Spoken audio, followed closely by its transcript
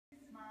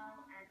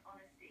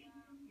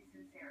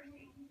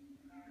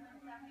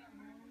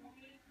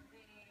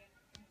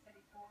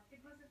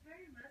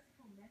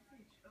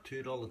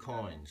$2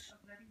 coins,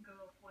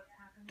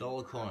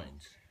 dollar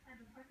coins,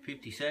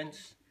 50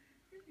 cents,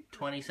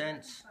 20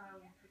 cents,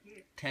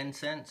 10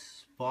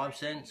 cents, 5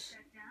 cents,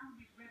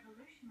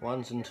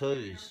 ones and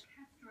twos,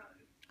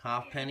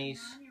 half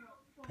pennies,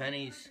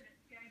 pennies,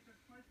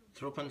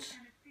 threepence,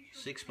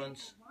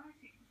 sixpence,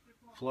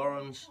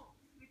 florins,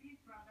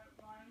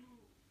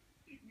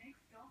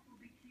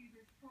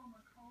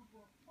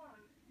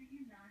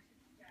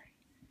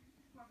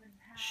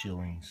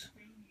 shillings,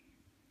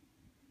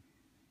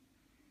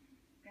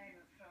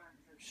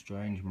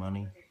 strange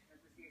money,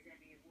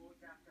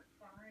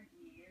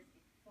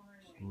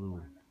 a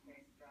little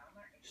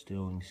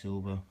sterling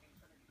silver,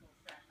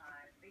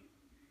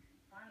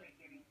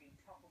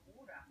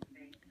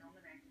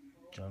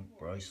 junk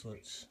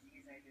bracelets,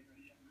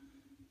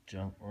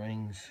 junk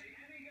rings,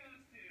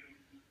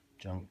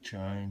 junk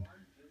chain,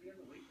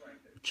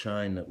 a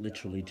chain that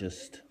literally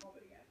just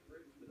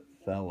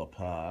fell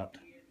apart,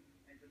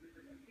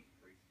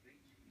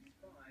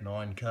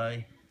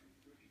 9k,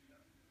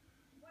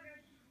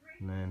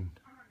 and then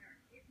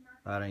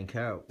 18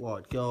 carat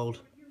white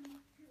gold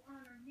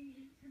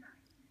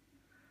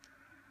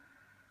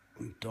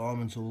with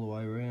diamonds all the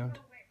way around.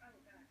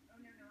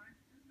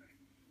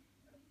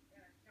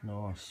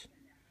 Nice.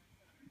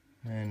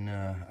 And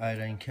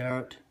 18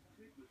 carat,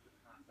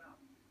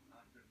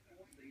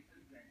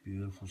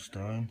 beautiful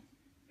stone,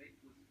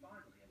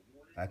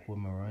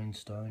 aquamarine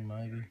stone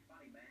maybe.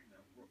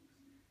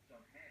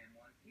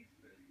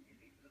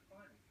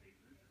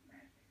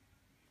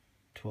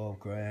 12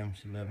 grams,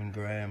 11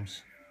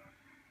 grams,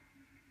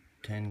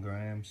 10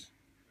 grams,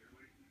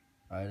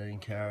 18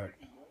 carat,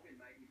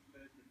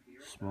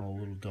 small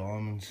little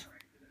diamonds,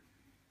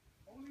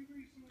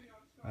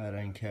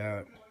 18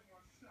 carat,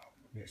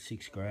 about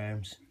 6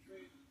 grams,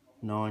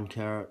 9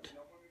 carat,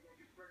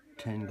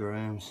 10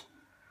 grams,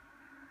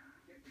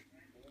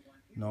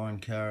 9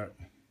 carat,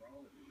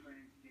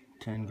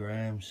 10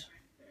 grams,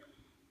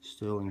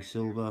 sterling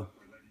silver,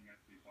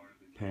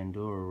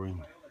 Pandora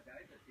ring.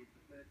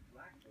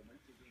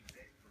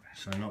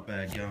 So not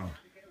bad going.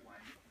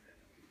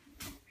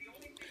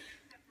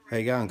 How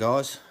you going,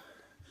 guys?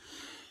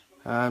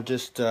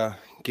 Just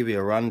give you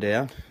a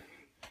rundown.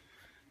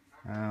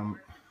 I'm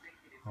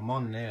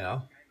on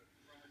now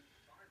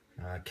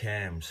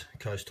Cam's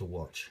Coastal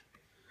Watch,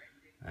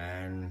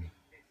 and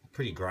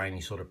pretty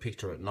grainy sort of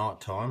picture at night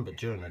time, but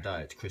during the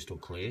day it's crystal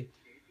clear,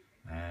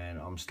 and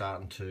I'm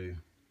starting to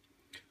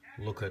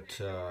look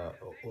at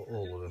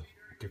all the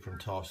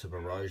different types of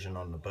erosion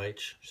on the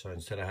beach. So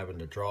instead of having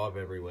to drive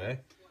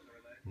everywhere,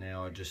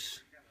 now I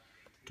just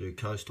do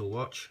Coastal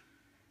Watch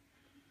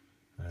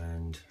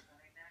and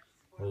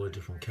all the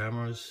different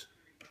cameras.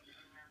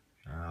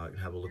 I can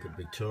have a look at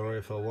Victoria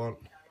if I want.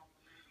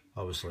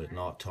 Obviously at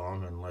night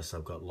time, unless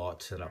I've got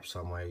lights set up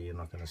somewhere, you're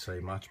not going to see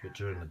much, but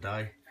during the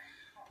day,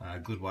 a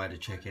good way to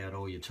check out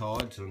all your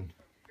tides and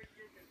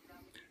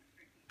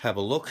have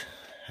a look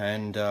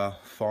and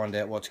find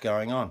out what's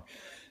going on.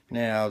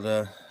 Now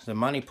the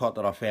money pot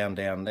that I found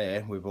down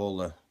there with all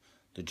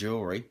the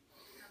jewellery,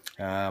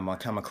 I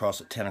come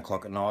across at 10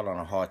 o'clock at night on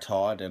a high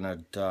tide, and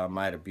it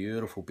made a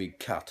beautiful big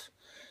cut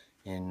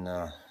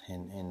into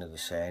the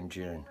sand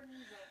dune.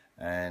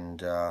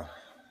 And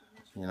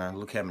you know,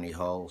 look how many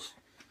holes.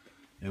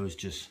 It was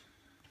just,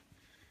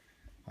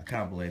 I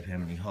can't believe how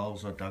many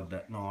holes I dug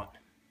that night.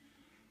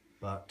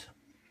 But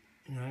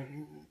you know,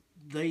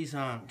 these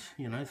aren't,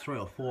 you know, 3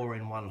 or 4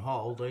 in one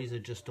hole. These are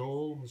just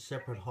all a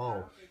separate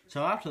hole.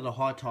 So after the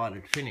high tide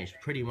had finished,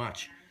 pretty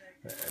much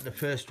the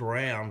first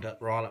round,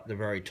 right up the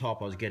very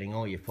top, I was getting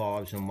all your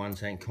 5s and 1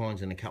 cent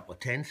coins and a couple of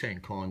 10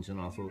 cent coins,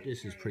 and I thought,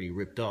 this is pretty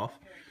ripped off.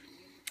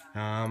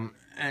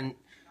 And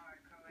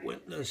when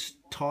the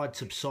tide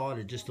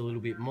subsided just a little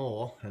bit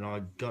more, and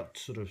I got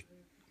sort of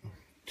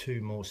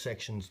 2 more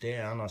sections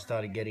down, I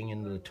started getting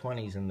into the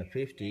 20s and the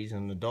 50s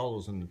and the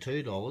dollars and the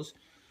 $2.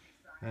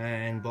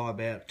 And by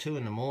about 2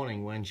 in the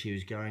morning, when she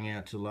was going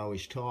out to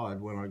lowish tide,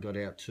 when I got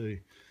out to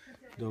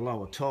the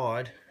lower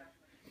tide,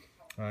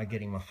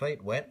 getting my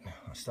feet wet,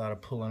 I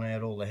started pulling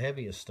out all the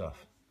heavier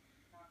stuff.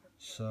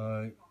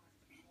 So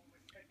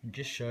it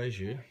just shows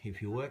you,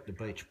 if you work the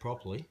beach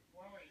properly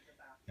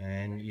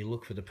and you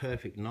look for the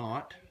perfect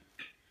night,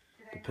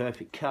 the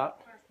perfect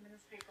cut,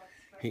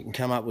 you can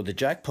come up with a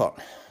jackpot.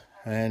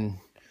 And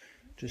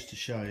just to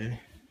show you,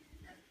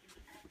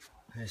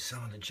 there's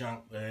some of the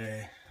junk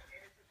there,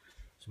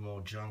 some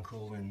more junk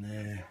all in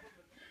there.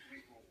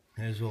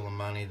 There's all the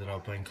money that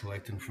I've been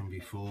collecting from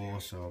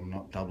before, so I'm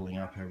not doubling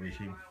up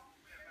everything.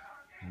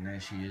 And there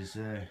she is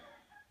there.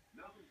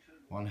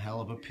 One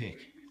hell of a pick.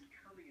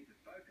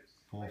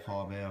 4 or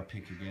 5 hour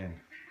pick again.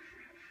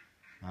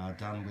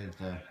 Done with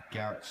the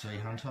Garrett Sea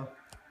Hunter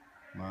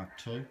Mark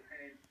II.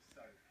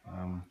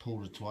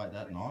 Pulled its weight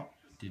that night.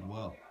 Did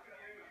well.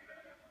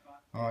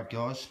 Alright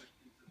guys,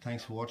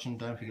 thanks for watching.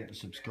 Don't forget to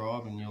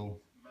subscribe, and you'll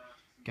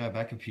go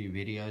back a few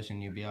videos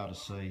and you'll be able to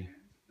see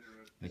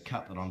the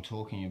cut that I'm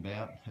talking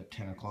about at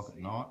 10 o'clock at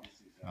night.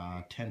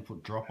 10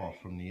 foot drop off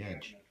from the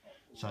edge.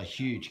 So a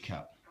huge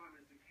cut.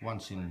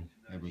 Once in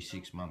every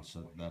 6 months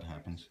that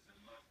happens.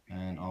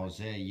 And I was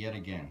there yet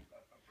again.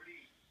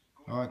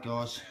 Alright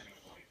guys,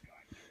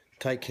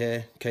 take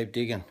care, keep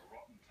digging.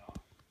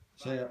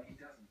 See ya.